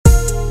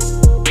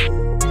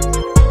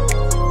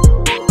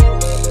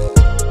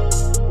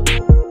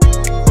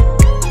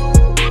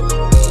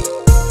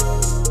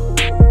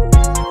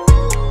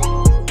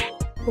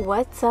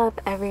What's up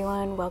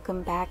everyone,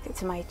 welcome back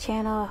to my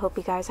channel. I hope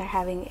you guys are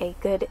having a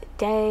good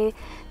day.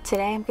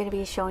 Today I'm going to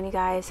be showing you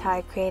guys how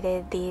I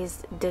created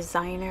these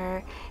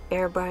designer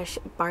airbrush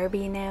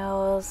Barbie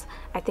nails.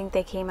 I think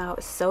they came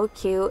out so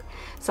cute.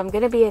 So I'm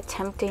going to be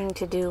attempting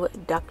to do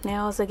duck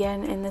nails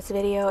again in this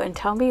video, and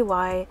tell me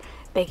why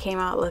they came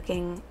out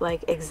looking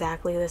like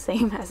exactly the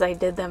same as I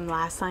did them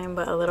last time,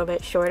 but a little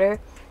bit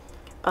shorter.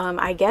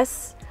 I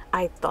guess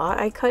I thought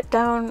I cut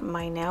down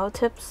my nail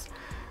tips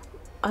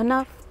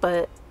enough,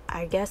 but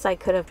I guess I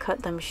could have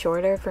cut them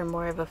shorter for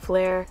more of a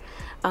flare,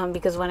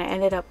 because when I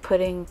ended up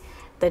putting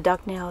the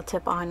duck nail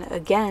tip on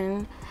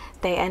again,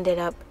 they ended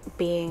up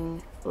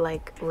being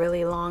like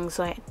really long,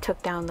 so I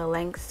took down the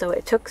length, so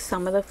it took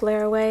some of the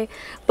flare away.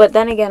 But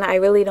then again, I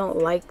really don't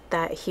like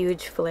that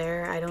huge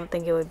flare. I don't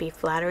think it would be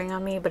flattering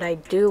on me, but I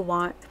do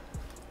want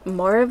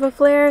more of a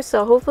flare,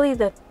 so hopefully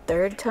the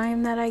third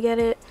time that I get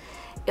it,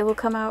 it will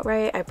come out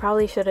right. I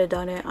probably should have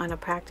done it on a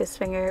practice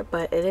finger,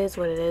 but it is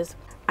what it is.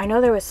 I know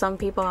there was some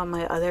people on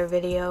my other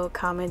video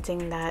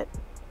commenting that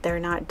they're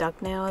not duck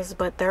nails,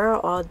 but there are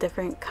all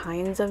different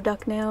kinds of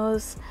duck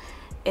nails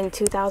in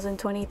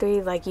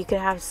 2023. Like, you could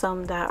have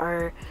some that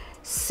are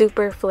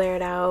super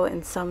flared out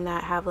and some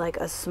that have like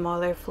a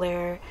smaller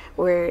flare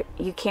where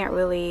you can't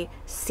really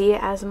see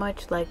it as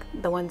much, like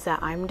the ones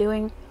that I'm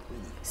doing.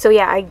 So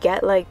yeah, I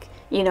get, like,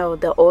 you know,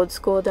 the old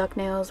school duck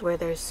nails where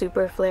they're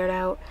super flared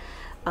out.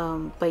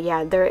 But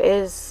yeah, there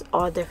is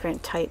all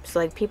different types.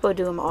 Like, people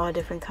do them all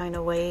different kind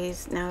of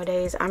ways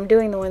nowadays. I'm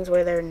doing the ones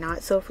where they're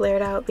not so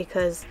flared out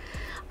because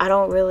I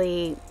don't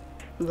really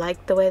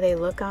like the way they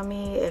look on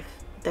me if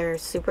they're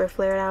super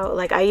flared out.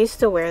 Like, I used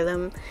to wear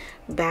them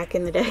back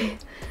in the day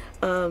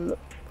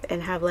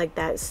and have like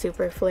that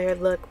super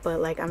flared look, but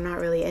like I'm not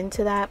really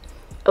into that.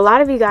 A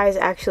lot of you guys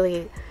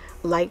actually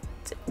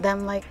liked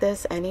them like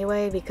this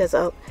anyway, because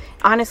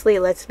honestly,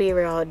 let's be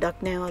real,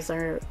 duck nails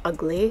are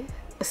ugly.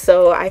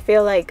 So I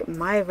feel like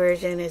my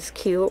version is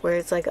cute where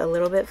it's like a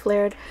little bit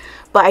flared,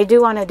 but I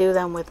do want to do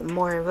them with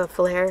more of a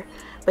flare,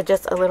 but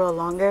just a little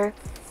longer.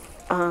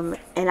 And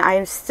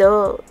I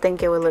still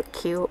think it would look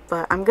cute,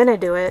 but I'm gonna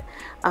do it.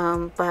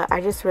 But I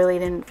just really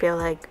didn't feel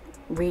like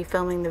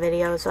refilming the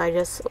video, so I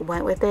just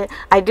went with it.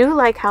 I do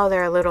like how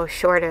they're a little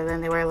shorter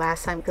than they were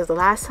last time, because the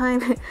last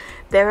time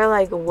they were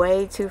like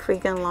way too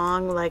freaking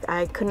long. Like,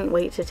 I couldn't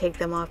wait to take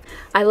them off.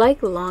 I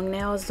like long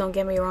nails, don't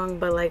get me wrong,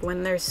 but like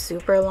when they're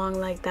super long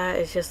like that,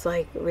 it's just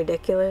like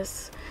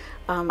ridiculous.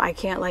 I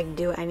can't like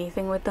do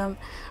anything with them,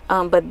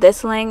 but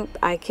this length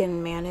I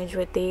can manage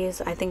with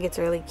these. I think it's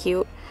really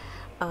cute.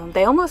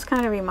 They almost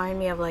kind of remind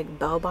me of like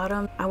bell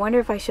bottom. I wonder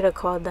if I should have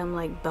called them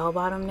like bell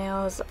bottom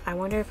nails. I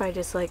wonder if I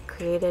just like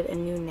created a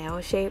new nail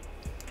shape.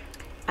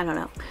 I don't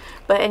know.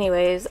 But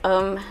anyways,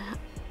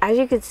 as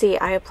you can see,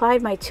 I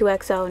applied my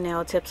 2XL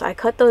nail tips. I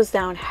cut those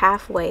down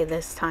halfway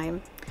this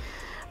time.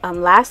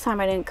 Last time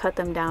I didn't cut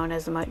them down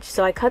as much,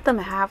 so I cut them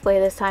halfway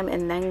this time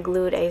and then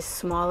glued a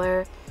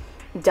smaller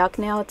duck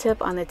nail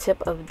tip on the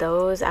tip of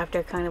those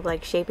after kind of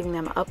like shaping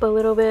them up a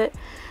little bit.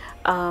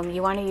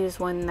 You want to use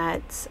one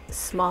that's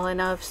small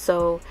enough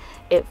so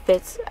it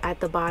fits at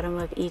the bottom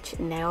of each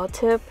nail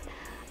tip,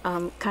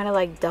 kind of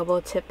like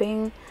double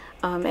tipping.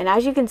 And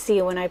as you can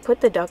see, when I put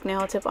the duck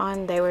nail tip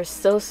on, they were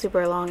still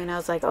super long, and I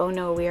was like, oh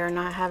no, we are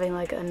not having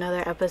like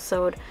another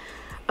episode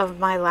of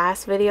my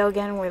last video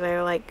again where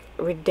they're like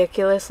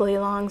ridiculously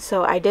long.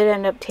 So I did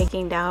end up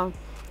taking down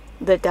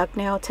the duck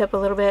nail tip a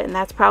little bit, and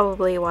that's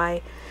probably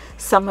why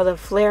some of the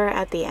flare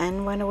at the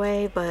end went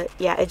away. But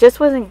yeah, it just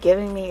wasn't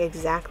giving me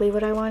exactly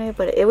what I wanted,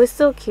 but it was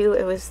still cute.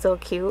 It was still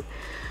cute.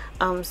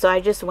 So I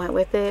just went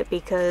with it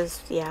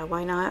because, yeah,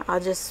 why not? I'll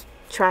just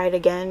try it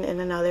again in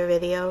another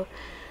video.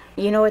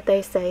 You know what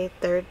they say,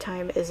 third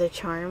time is a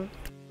charm.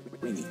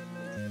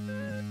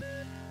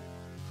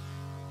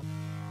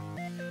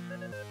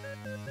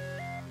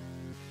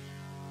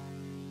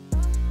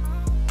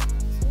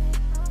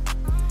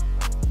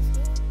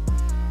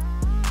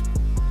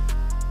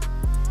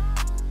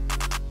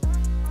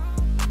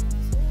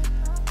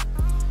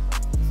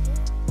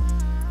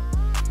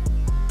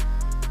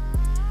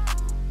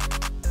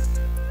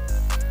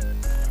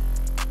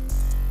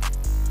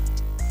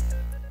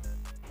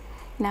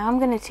 Now I'm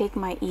going to take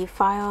my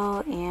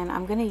e-file and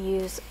I'm going to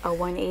use a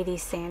 180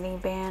 sanding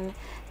band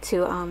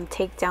to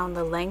take down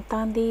the length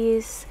on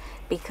these,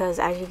 because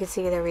as you can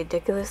see, they're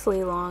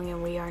ridiculously long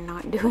and we are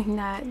not doing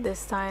that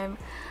this time.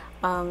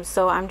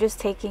 So I'm just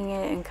taking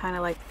it and kind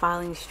of like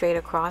filing straight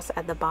across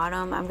at the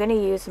bottom. I'm going to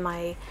use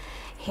my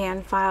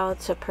hand file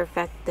to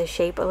perfect the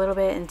shape a little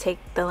bit and take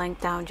the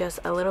length down just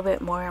a little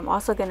bit more. I'm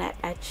also going to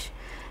etch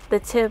the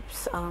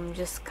tips,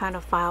 just kind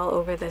of file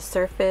over the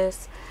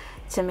surface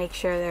to make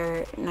sure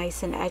they're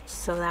nice and etched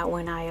so that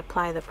when I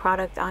apply the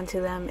product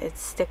onto them, it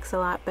sticks a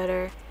lot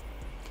better.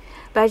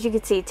 But as you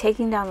can see,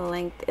 taking down the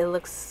length, it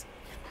looks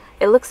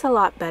a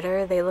lot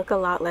better. They look a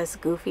lot less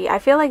goofy. I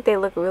feel like they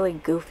look really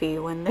goofy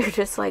when they're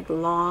just like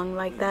long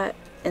like that,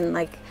 and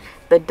like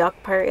the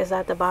duck part is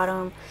at the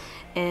bottom,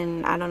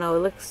 and I don't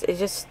know, it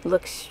just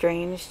looks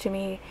strange to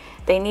me.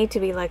 They need to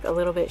be like a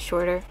little bit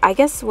shorter. I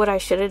guess what I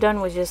should have done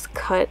was just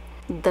cut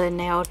the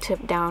nail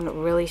tip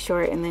down really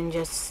short and then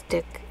just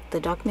stick the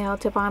duck nail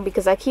tip on,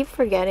 because I keep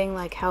forgetting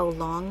like how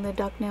long the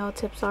duck nail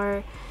tips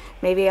are.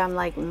 Maybe I'm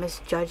like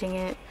misjudging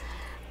it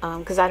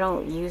because I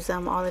don't use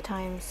them all the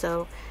time.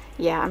 So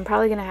yeah, I'm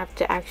probably gonna have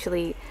to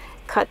actually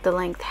cut the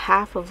length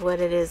half of what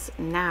it is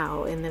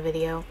now in the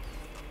video,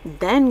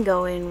 then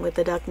go in with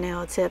the duck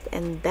nail tip,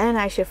 and then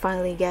I should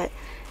finally get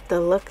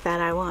the look that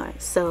I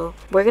want. So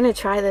we're gonna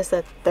try this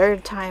a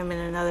third time in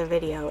another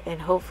video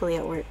and hopefully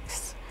it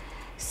works.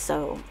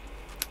 So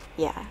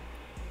yeah,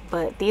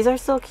 but these are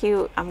still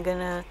cute. I'm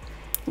gonna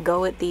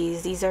go with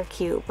these are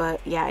cute,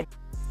 but yeah.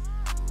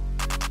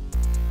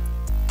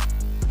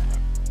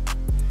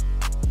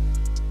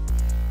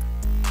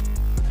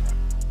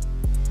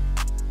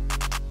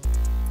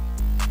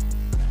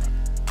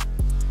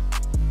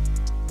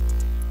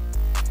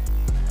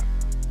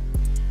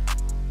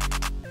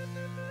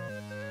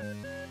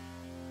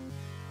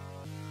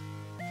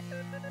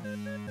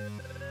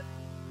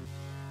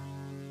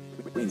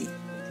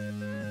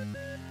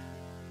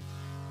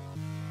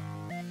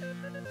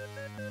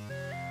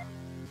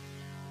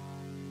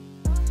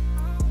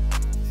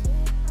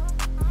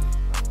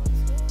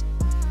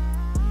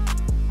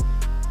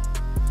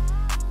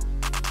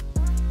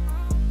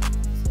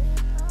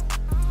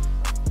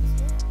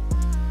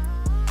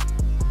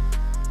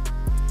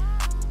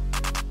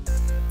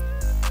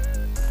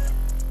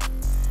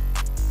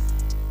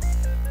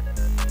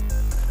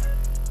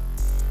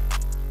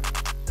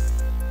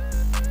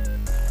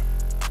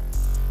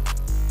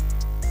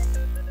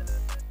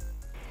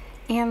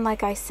 And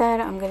like I said,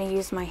 I'm going to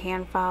use my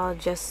hand file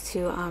just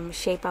to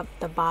shape up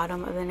the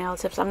bottom of the nail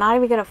tips. I'm not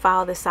even going to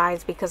file the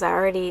sides because I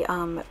already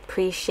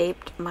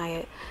pre-shaped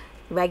my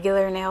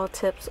regular nail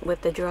tips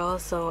with the drill,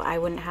 so I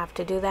wouldn't have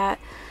to do that.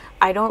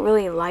 I don't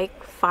really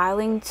like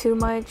filing too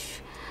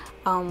much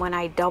when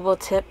I double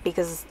tip,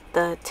 because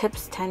the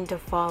tips tend to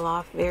fall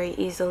off very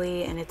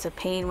easily and it's a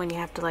pain when you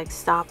have to like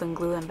stop and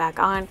glue them back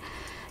on.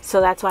 So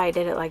that's why I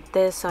did it like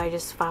this. So I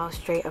just file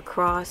straight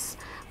across.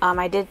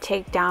 I did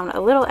take down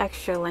a little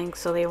extra length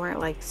so they weren't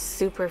like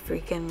super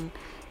freaking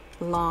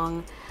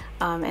long.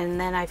 And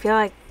then I feel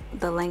like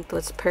the length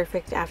was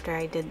perfect after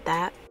I did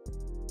that.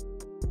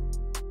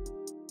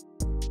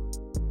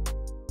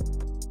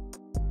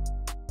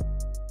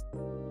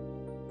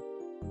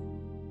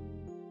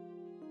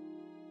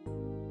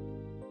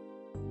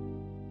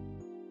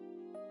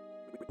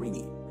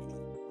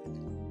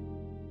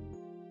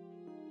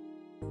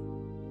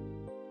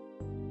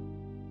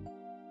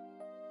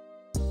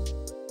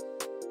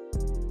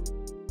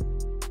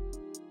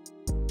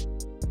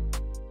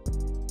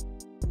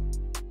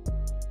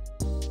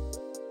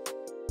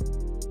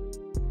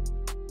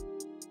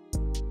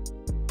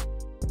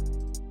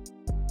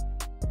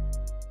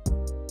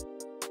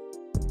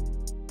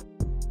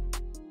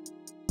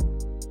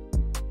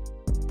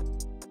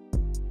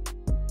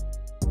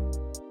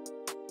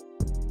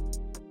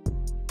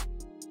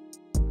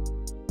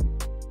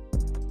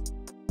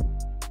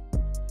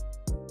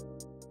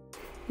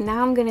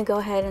 Now I'm going to go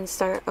ahead and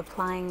start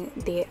applying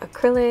the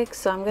acrylic.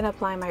 So I'm going to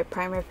apply my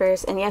primer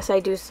first. And yes, I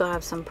do still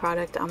have some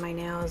product on my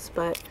nails,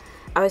 but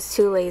I was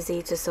too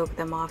lazy to soak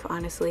them off,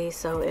 honestly.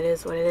 So it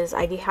is what it is.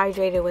 I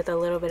dehydrated with a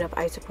little bit of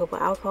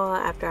isopropyl alcohol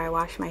after I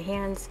washed my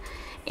hands.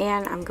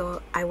 And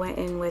I went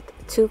in with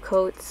 2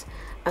 coats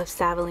of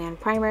Savillon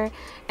primer.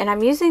 And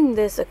I'm using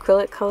this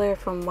acrylic color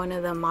from one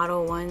of the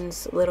Model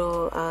 1's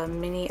little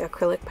mini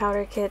acrylic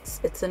powder kits.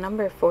 It's the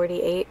number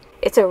 48.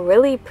 It's a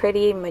really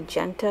pretty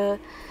magenta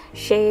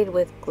shade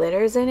with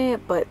glitters in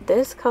it, but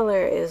this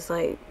color is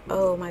like,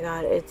 oh my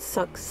god, it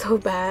sucks so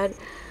bad.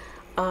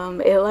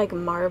 It like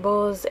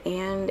marbles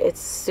and it's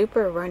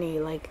super runny.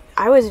 Like,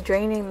 I was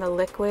draining the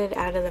liquid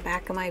out of the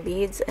back of my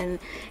beads and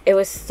it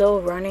was still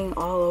running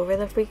all over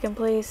the freaking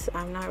place.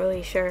 I'm not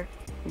really sure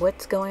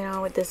what's going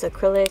on with this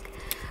acrylic,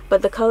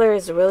 but the color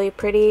is really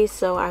pretty,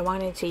 so I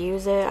wanted to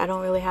use it. I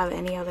don't really have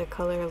any other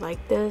color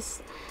like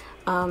this,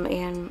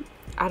 and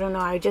I don't know,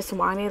 I just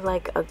wanted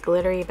like a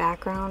glittery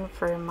background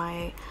for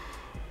my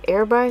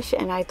airbrush,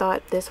 and I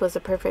thought this was a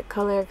perfect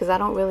color because I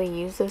don't really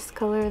use this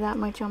color that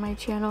much on my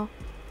channel.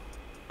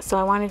 So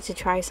I wanted to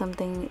try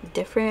something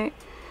different.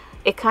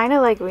 It kind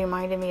of like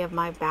reminded me of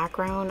my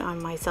background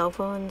on my cell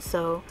phone,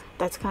 so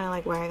that's kind of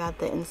like where I got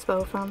the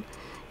inspo from.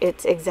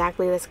 It's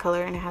exactly this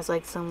color and it has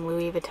like some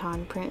Louis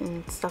Vuitton print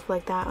and stuff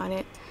like that on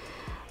it.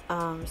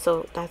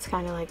 So that's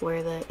kind of like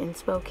where the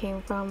inspo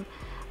came from.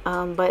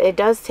 But it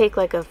does take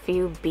like a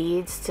few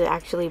beads to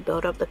actually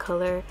build up the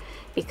color,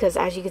 because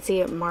as you can see,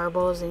 it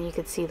marbles and you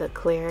can see the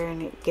clear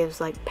and it gives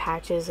like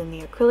patches in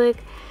the acrylic.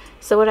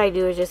 So what I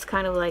do is just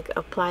kind of like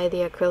apply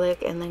the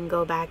acrylic and then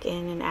go back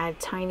in and add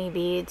tiny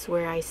beads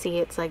where I see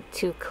it's like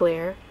too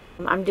clear.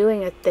 I'm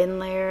doing a thin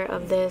layer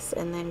of this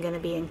and then going to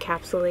be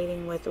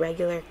encapsulating with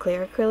regular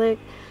clear acrylic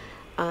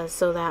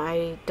so that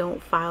I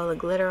don't file the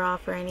glitter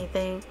off or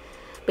anything.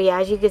 But yeah,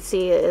 as you can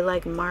see, it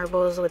like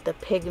marbles with the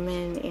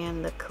pigment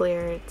and the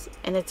clear,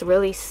 and it's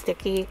really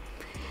sticky.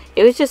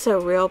 It was just a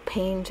real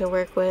pain to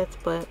work with,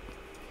 but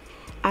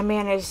I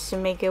managed to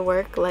make it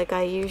work like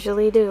I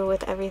usually do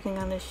with everything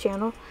on this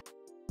channel.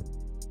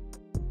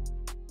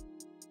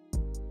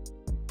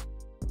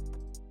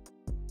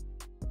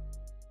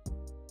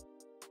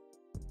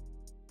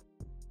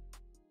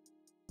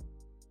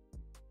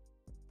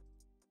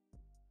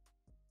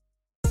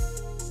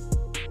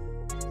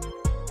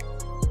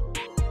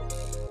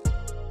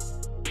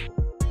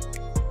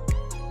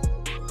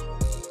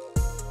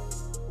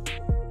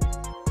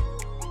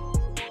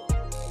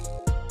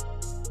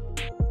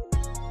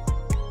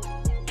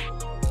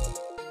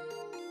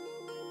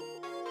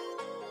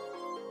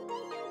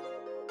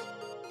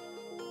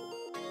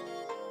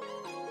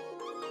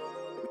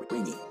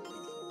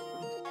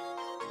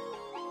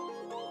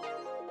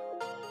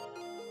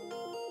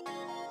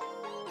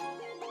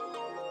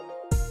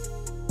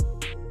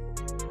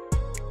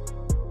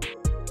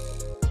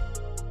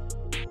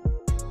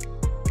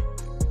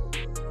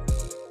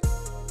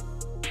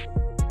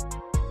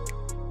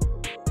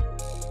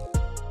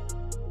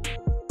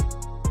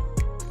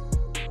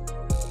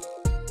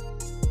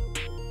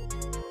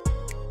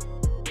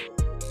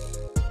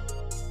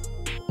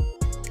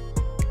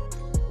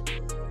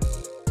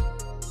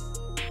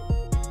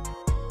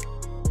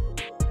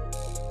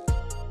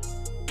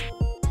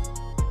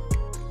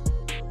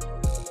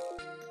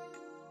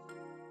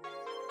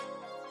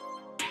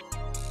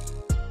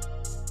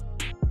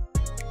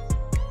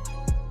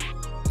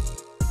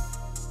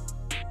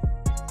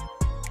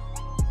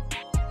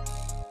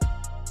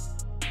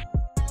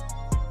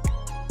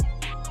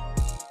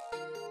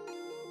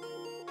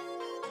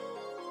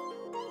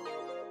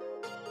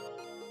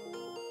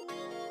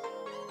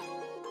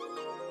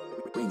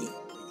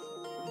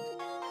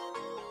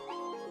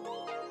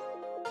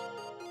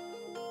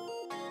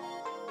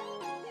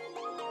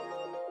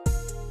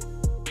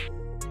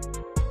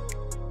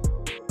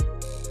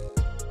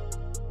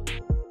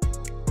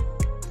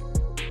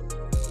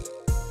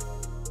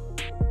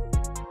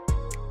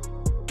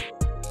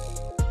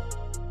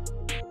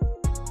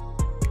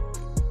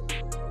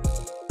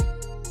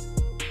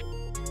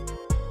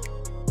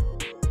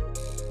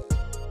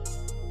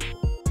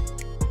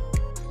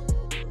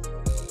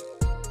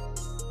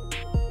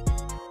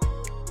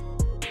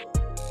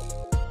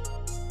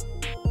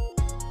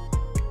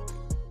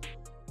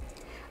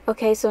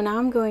 Okay, so now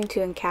I'm going to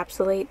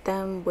encapsulate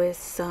them with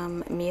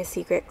some Mia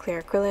Secret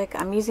clear acrylic.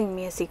 I'm using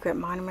Mia Secret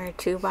monomer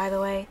too, by the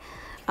way.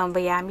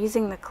 But yeah, I'm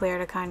using the clear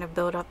to kind of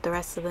build up the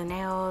rest of the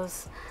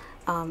nails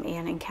and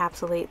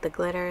encapsulate the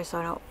glitter so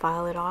I don't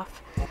file it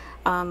off.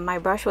 My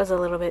brush was a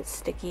little bit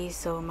sticky,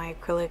 so my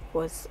acrylic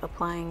was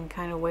applying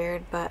kind of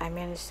weird, but I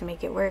managed to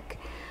make it work.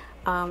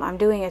 I'm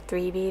doing a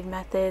 3-bead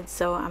method,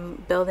 so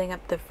I'm building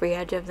up the free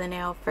edge of the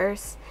nail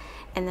first,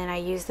 and then I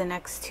use the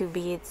next 2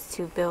 beads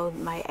to build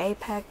my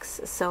apex.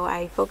 So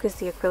I focus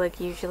the acrylic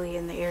usually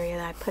in the area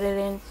that I put it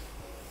in.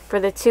 For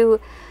the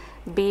 2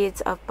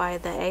 beads up by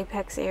the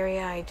apex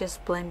area, I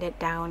just blend it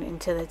down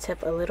into the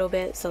tip a little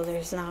bit so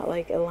there's not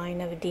like a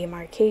line of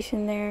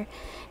demarcation there.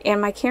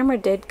 And my camera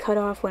did cut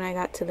off when I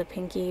got to the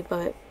pinky,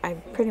 but I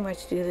pretty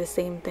much do the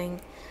same thing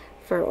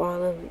for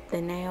all of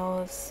the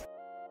nails.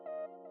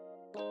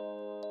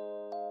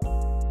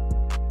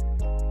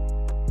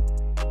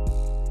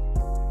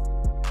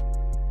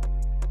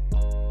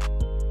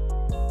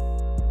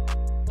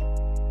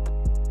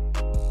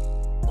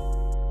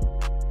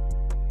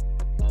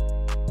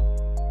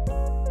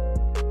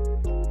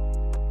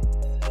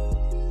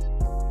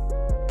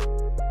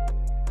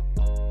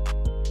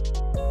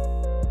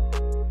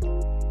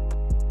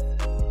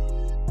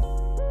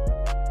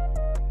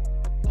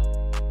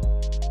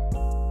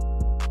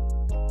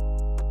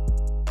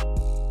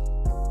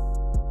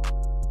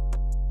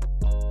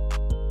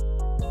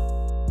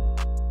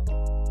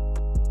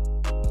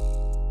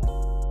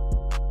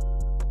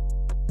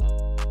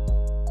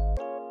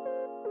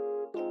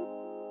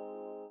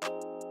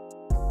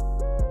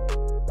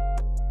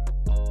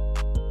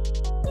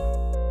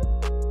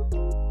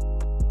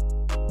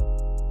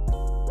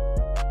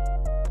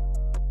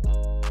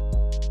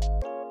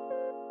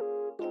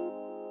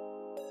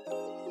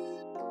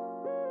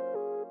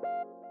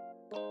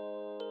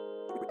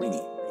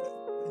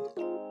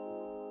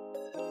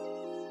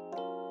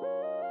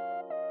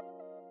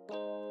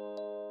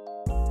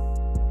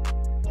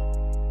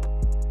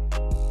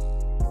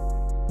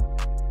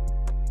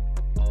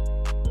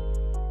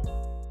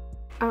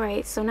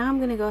 Alright, so now I'm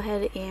going to go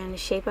ahead and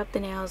shape up the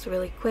nails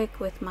really quick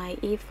with my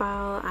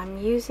e-file. I'm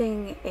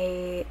using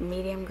a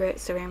medium grit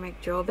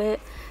ceramic drill bit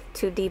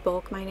to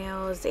debulk my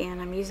nails, and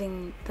I'm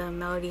using the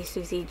Melody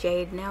Susie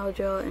Jade nail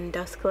drill and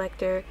dust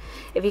collector.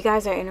 If you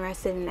guys are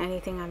interested in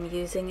anything I'm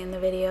using in the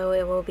video,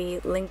 it will be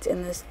linked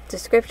in the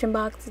description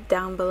box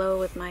down below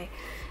with my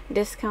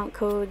discount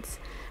codes.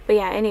 But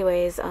yeah,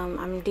 anyways,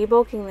 I'm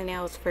debulking the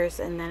nails first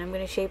and then I'm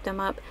going to shape them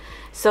up.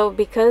 So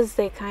because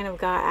they kind of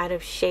got out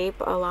of shape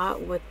a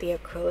lot with the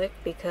acrylic,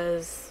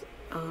 because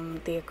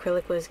the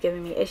acrylic was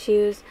giving me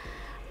issues,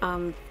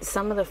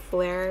 some of the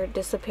flare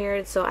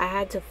disappeared, so I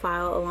had to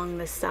file along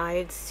the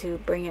sides to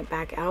bring it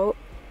back out,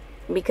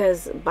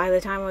 because by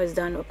the time I was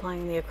done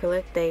applying the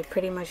acrylic, they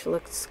pretty much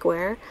looked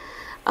square.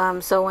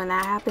 So when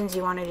that happens,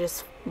 you want to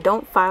just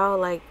don't file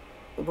like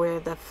where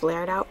the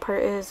flared out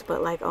part is,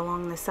 but like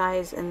along the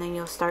sides, and then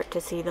you'll start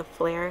to see the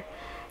flare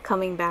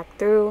coming back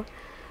through.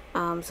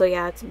 So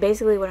yeah, it's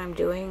basically what I'm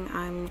doing.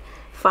 I'm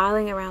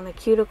filing around the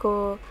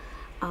cuticle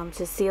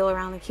to seal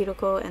around the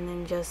cuticle, and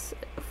then just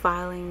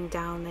filing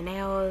down the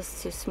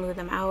nails to smooth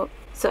them out.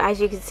 So as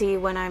you can see,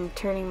 when I'm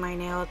turning my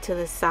nail to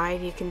the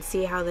side, you can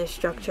see how the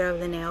structure of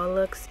the nail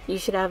looks. You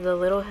should have the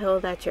little hill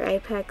that's your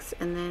apex,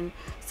 and then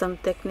some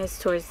thickness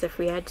towards the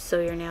free edge so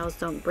your nails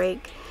don't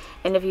break.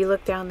 And if you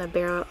look down the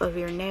barrel of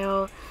your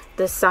nail,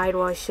 the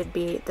sidewall should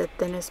be the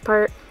thinnest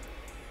part.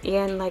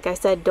 And like I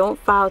said, don't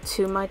file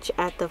too much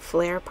at the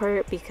flare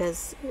part,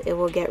 because it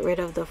will get rid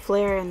of the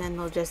flare and then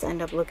they'll just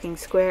end up looking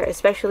square,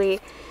 especially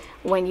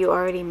when you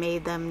already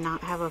made them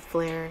not have a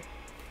flare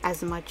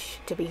as much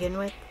to begin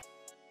with.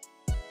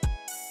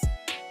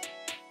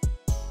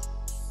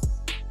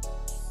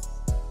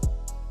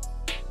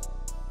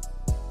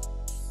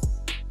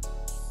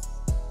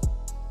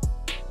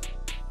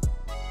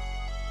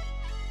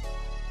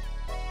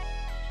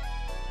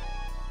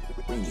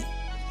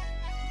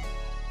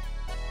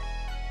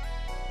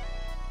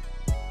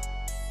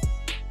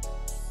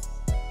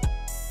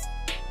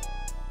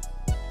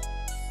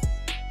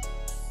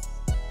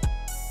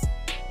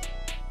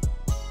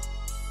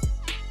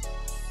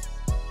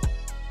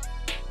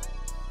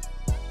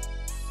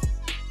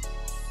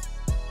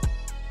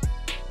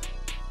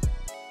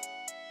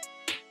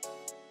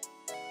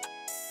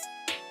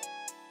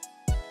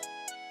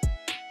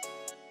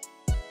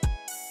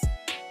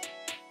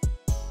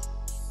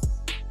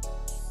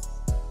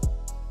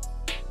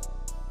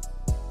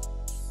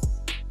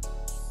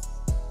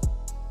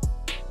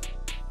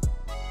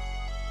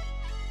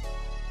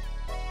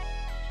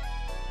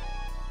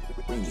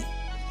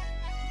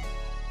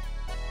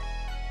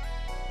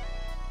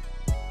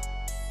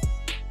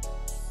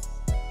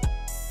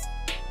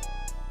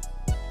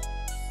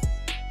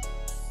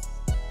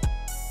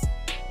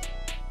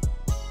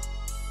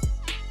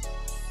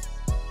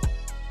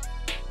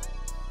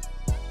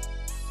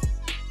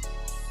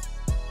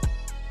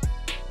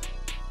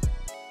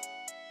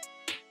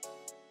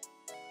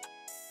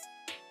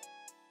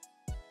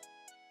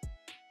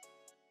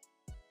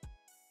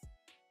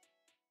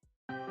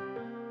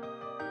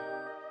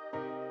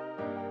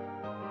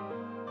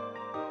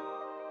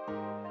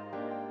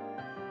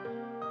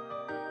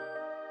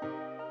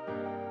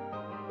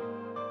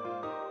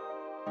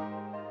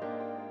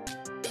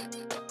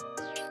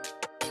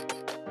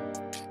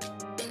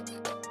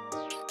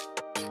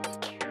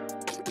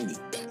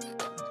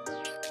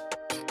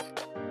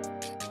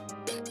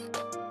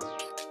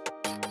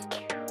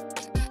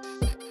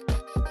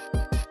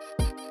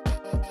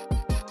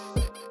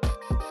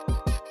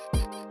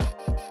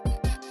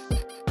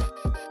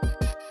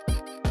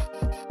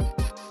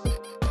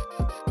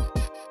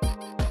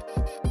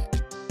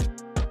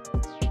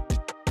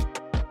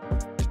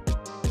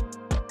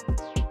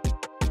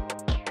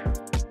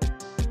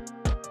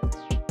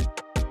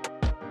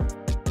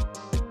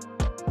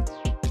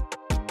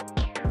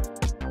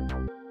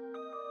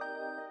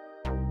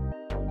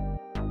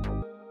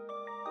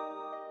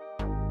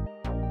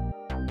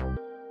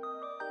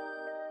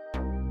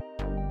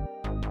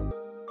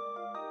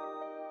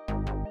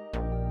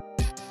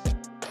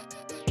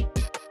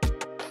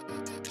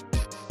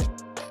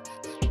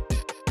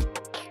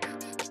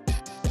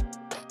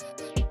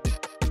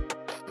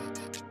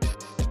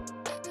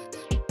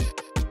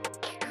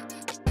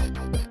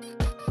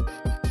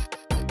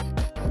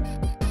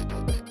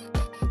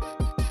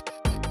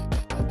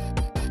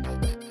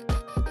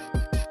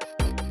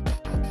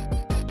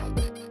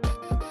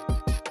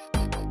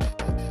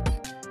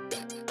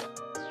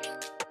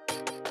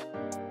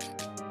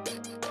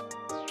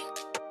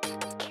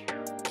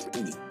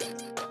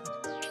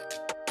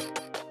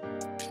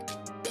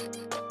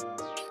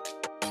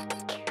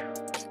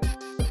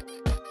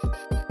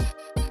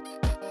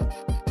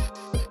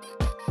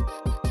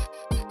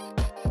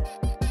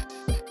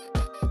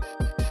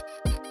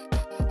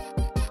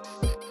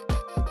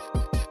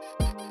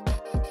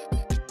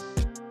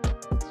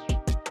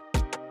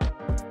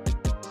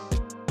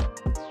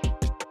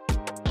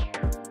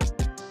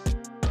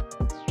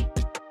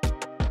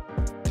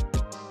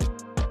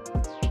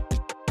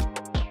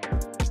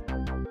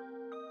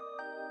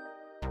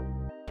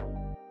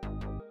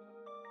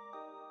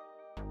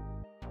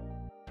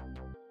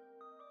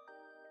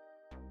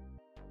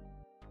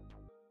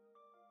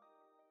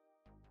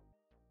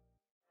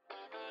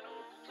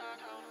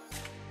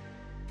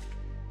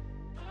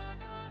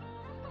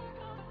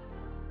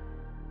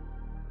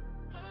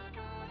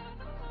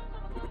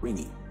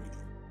 Ringy.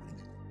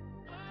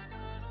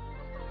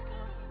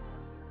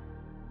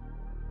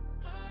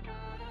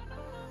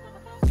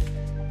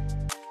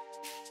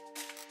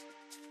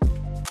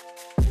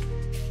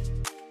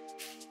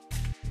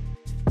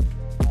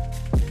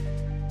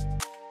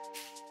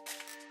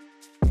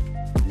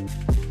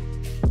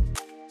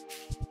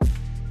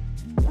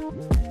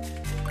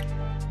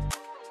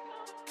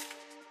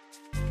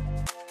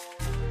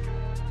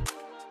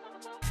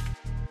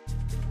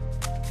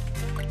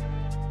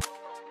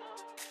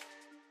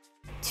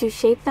 To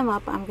shape them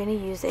up, I'm going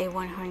to use a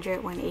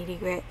 100-180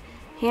 grit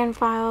hand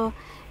file,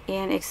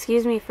 and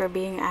excuse me for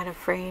being out of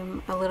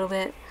frame a little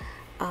bit.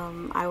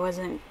 I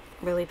wasn't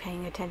really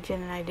paying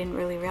attention and I didn't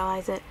really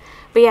realize it.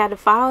 But yeah, to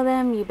file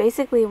them, you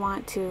basically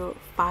want to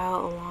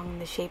file along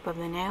the shape of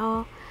the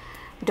nail.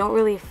 Don't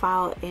really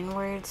file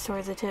inwards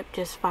towards the tip,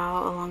 just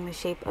file along the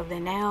shape of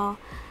the nail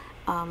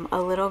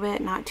a little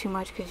bit, not too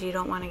much, because you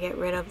don't want to get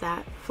rid of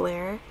that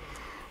flare.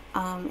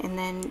 And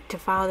then to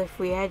file the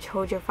free edge,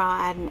 hold your file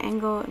at an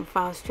angle and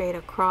file straight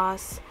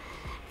across.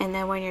 And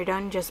then when you're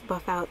done, just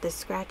buff out the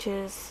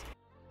scratches.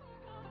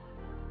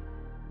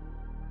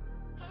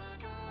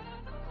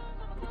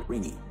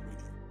 Ringy.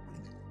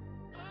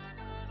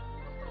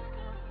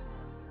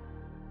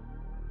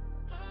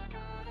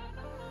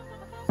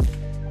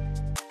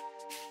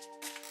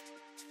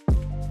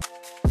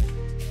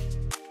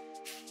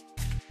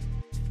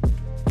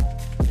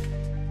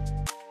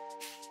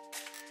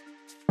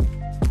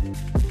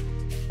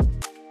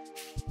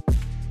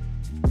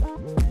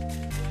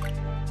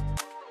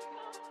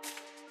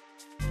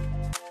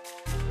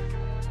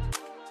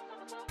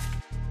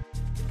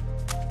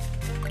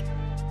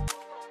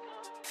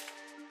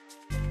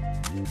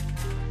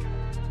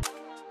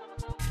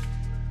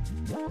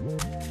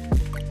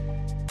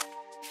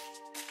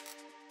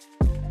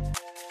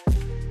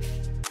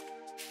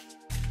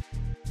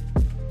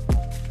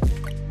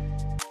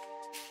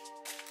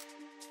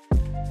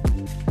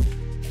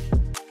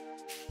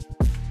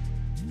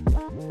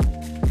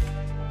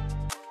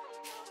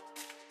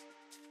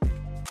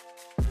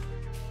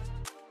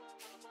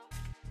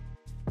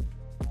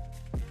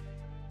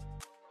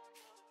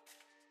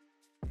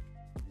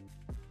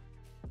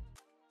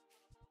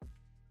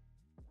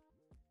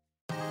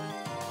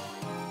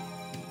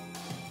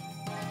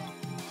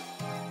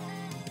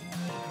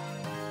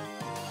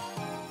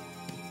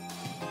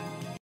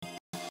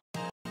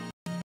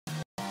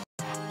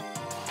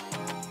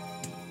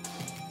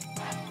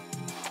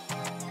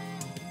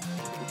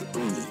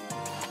 Ringy.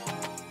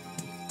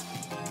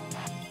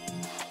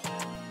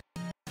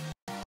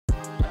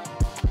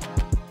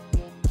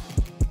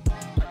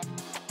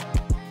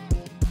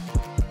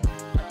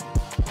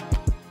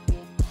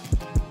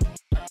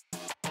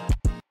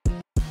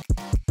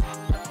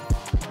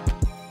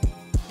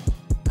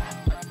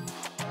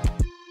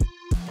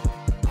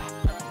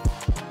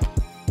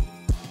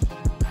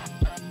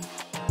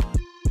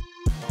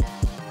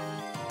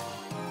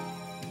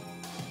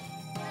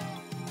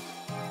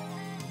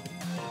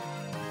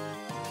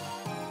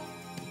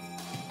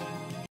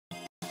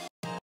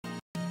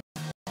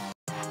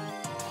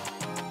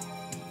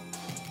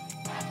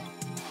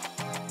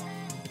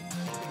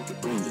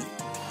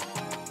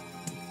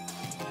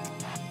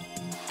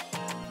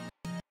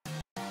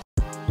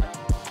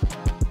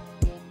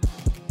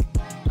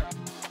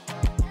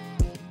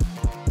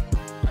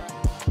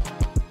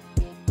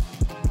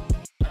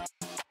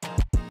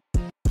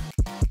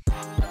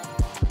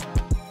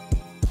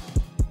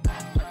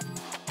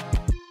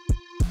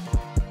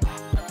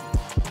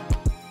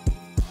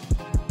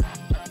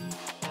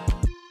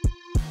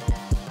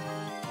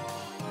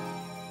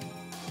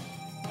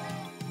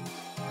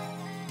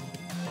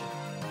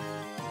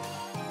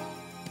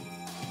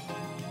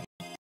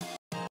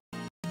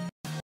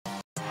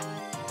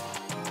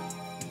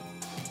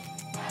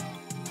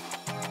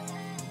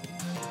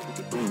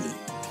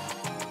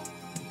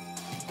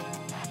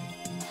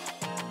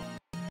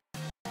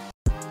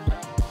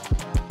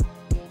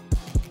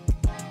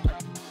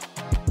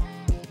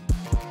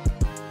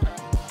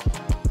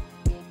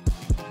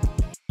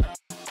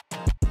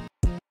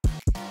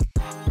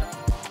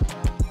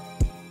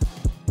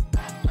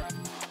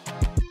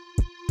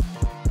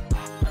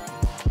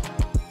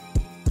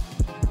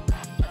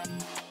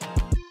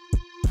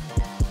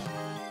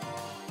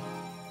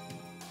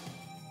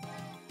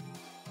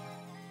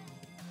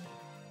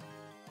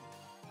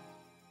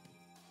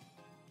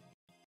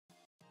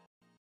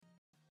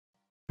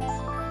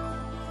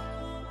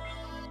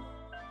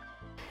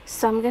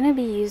 So I'm going to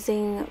be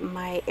using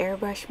my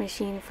airbrush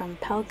machine from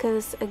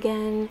PELCAS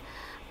again.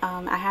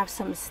 I have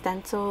some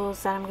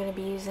stencils that I'm going to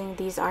be using.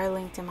 These are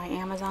linked in my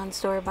Amazon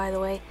store, by the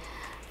way.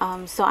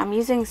 So I'm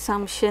using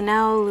some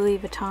Chanel, Louis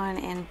Vuitton,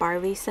 and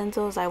Barbie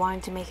stencils. I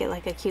wanted to make it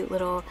like a cute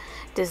little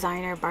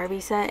designer Barbie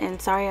set.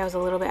 And sorry I was a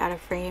little bit out of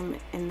frame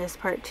in this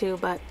part too,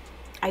 but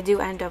I do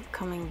end up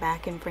coming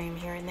back in frame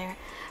here and there.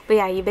 But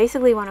yeah, you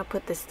basically want to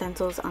put the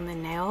stencils on the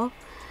nail.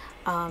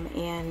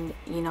 And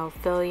you know,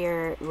 fill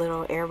your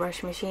little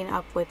airbrush machine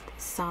up with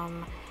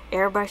some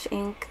airbrush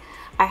ink.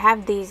 I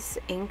have these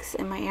inks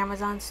in my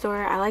Amazon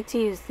store. I like to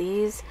use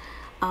these.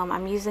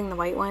 I'm using the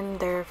white one.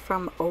 They're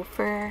from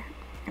OPHIR,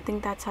 I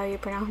think that's how you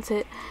pronounce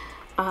it.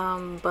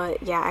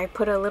 But yeah, I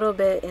put a little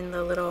bit in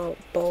the little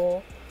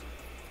bowl,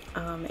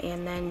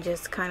 and then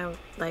just kind of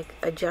like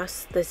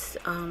adjust this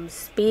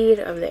speed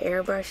of the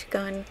airbrush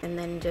gun, and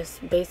then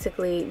just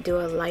basically do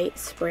a light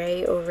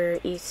spray over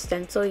each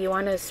stencil. You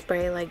want to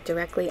spray like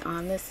directly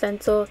on the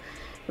stencil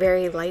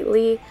very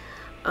lightly,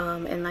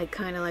 and like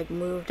kind of like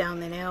move down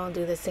the nail.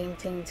 Do the same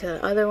thing to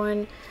the other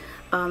one.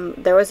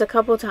 There was a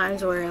couple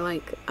times where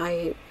like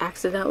I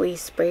accidentally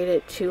sprayed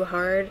it too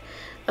hard,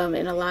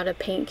 and a lot of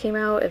paint came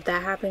out. If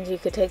that happens, you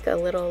could take a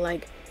little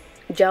like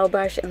gel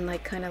brush and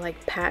like kind of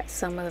like pat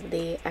some of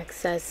the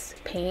excess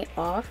paint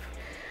off,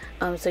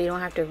 so you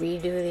don't have to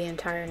redo the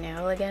entire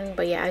nail again.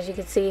 But yeah, as you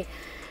can see,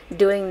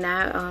 doing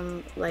that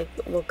like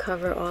will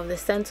cover all of the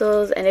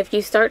stencils. And if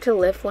you start to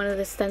lift one of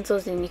the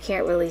stencils and you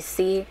can't really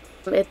see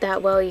it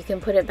that well, you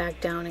can put it back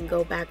down and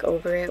go back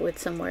over it with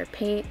some more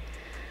paint.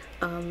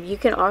 You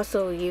can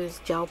also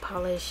use gel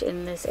polish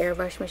in this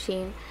airbrush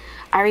machine.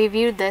 I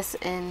reviewed this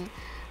in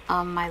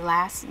my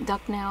last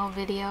duck nail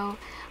video,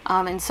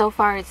 and so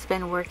far it's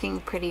been working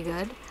pretty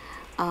good.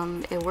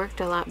 It worked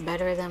a lot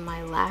better than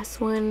my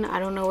last one. I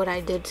don't know what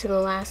I did to the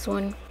last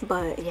one,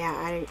 but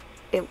yeah,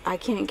 I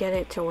can't get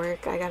it to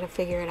work. I gotta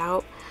figure it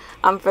out.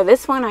 For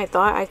this one, I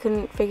thought I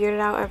couldn't figure it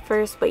out at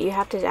first, but you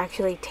have to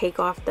actually take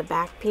off the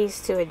back piece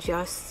to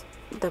adjust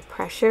the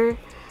pressure,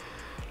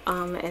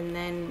 and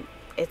then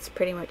it's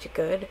pretty much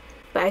good.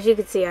 But as you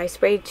can see, I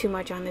sprayed too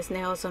much on this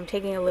nail, so I'm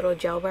taking a little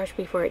gel brush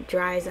before it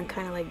dries and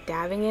kind of like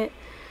dabbing it,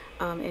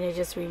 and it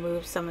just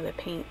removes some of the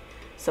paint,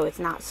 so it's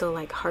not so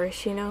like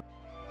harsh, you know.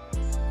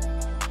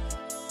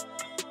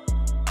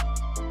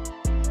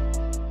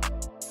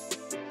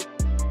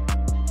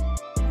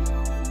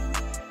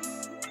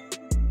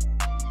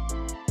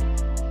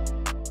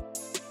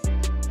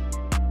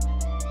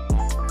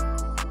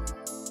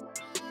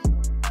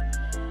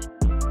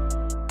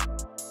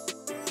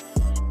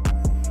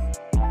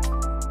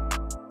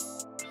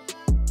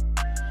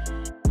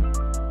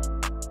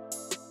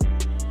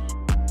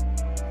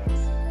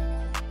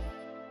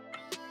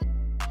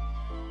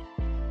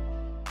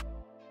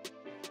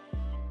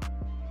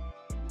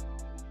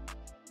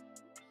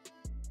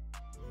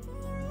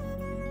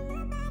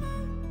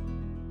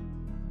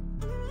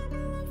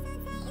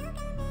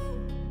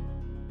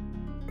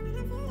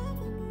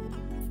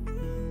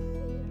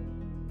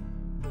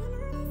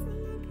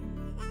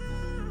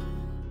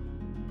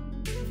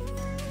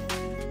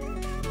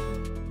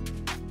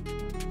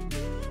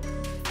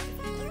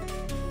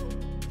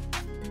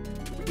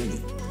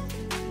 Ringy.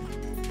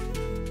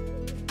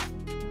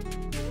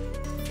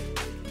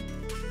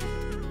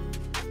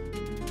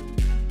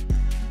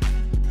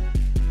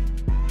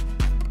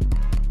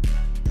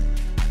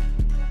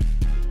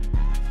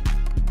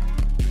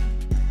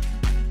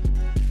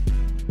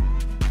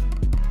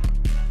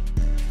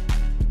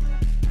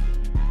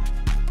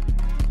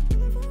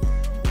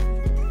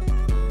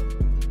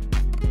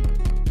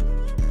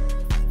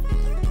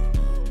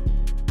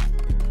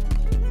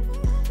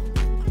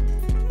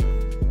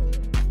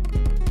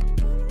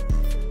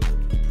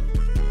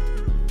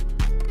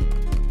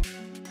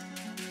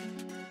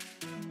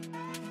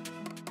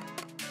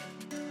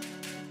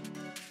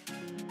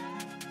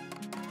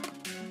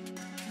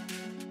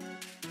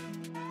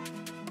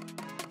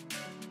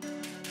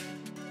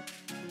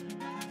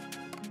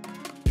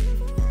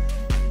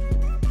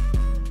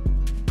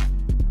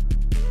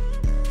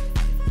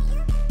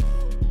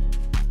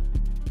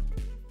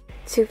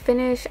 To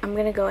finish, I'm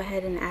gonna go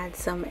ahead and add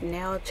some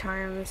nail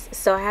charms.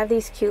 So I have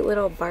these cute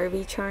little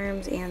Barbie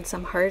charms and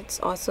some hearts,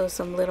 also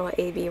some little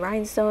AB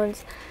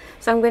rhinestones.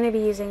 So I'm gonna be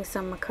using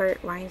some McCurt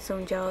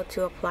rhinestone gel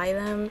to apply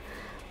them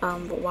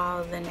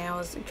while the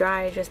nails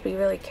dry. Just be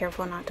really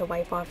careful not to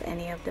wipe off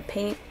any of the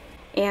paint.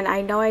 And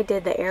I know I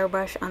did the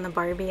airbrush on the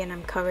Barbie and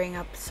I'm covering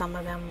up some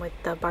of them with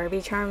the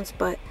Barbie charms,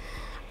 but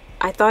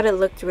I thought it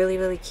looked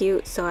really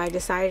cute, so I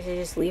decided to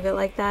just leave it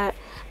like that.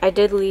 I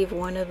did leave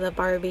one of the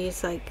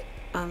Barbies like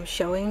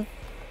showing,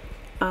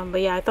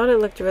 but yeah, I thought it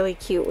looked really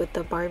cute with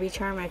the Barbie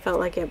charm. I felt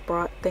like it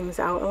brought things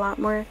out a lot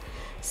more,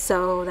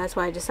 so that's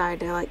why I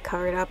decided to like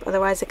cover it up.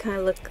 Otherwise it kind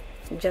of looked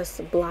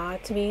just blah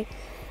to me.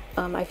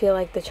 I feel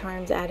like the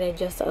charms added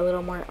just a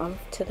little more oomph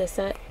to the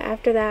set.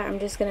 After that, I'm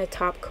just gonna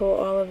top coat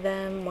all of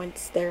them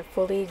once they're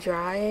fully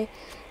dry,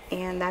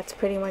 and that's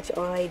pretty much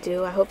all I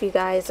do. I hope you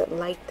guys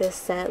like this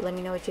set. Let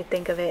me know what you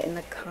think of it in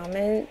the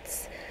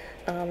comments.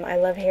 I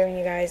love hearing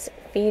you guys'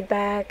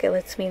 feedback. It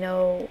lets me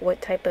know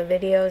what type of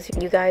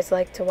videos you guys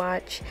like to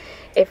watch.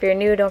 If you're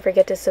new, don't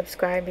forget to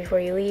subscribe before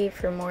you leave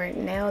for more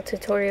nail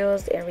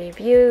tutorials and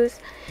reviews.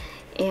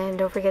 And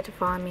don't forget to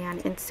follow me on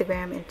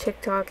Instagram and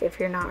TikTok if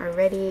you're not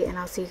already. And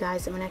I'll see you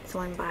guys in the next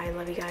one. Bye.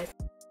 Love you guys.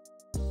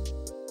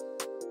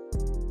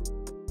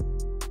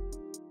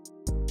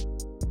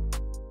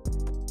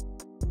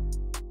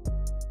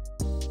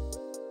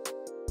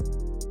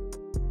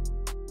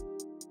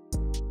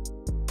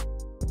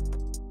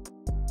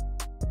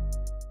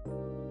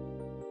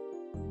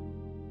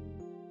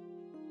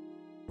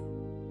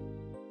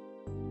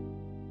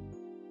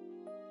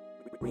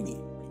 Ringy.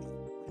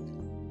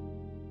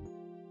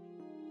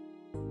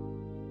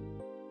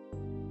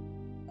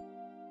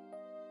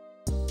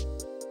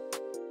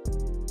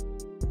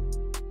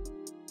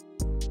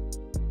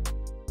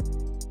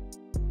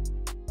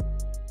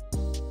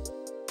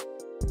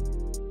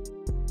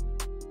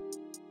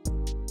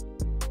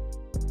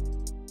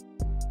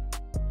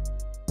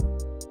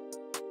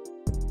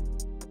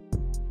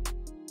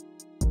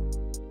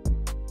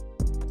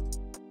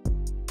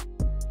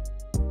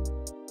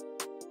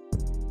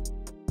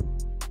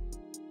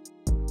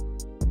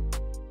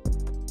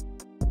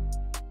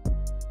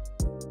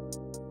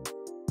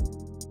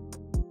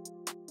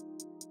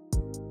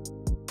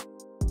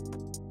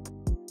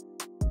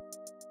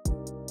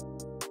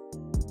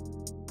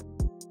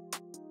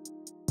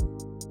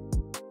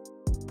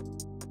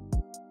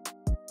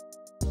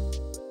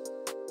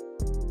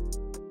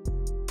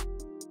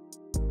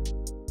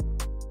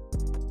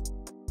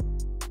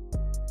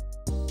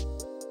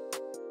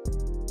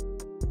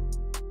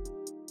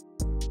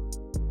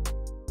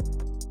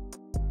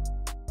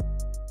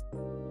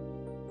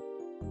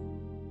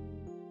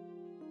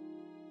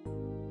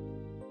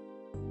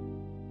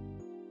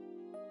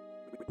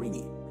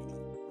 Ringy.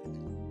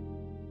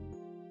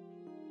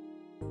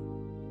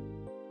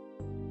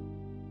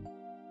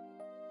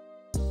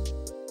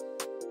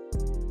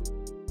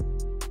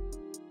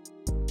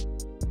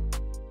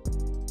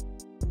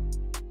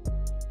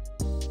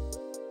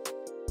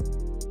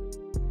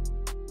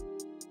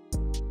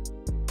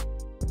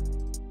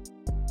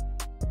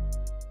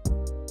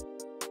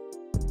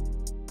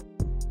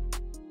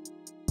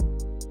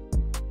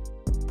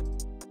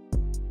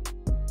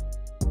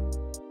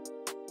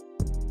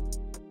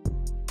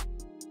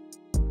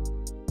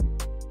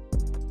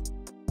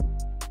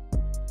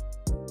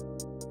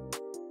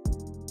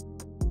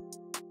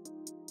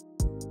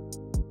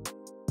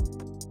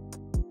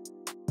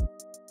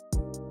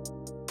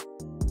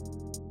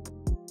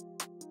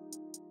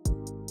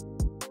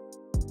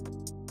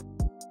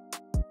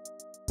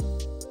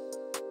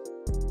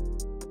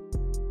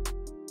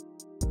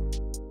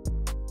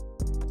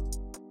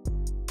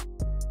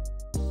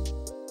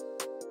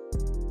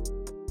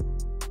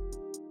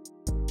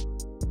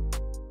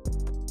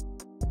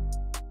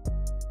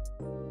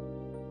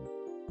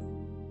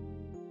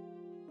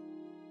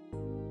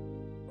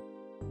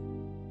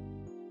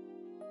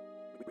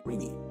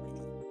 Ringy.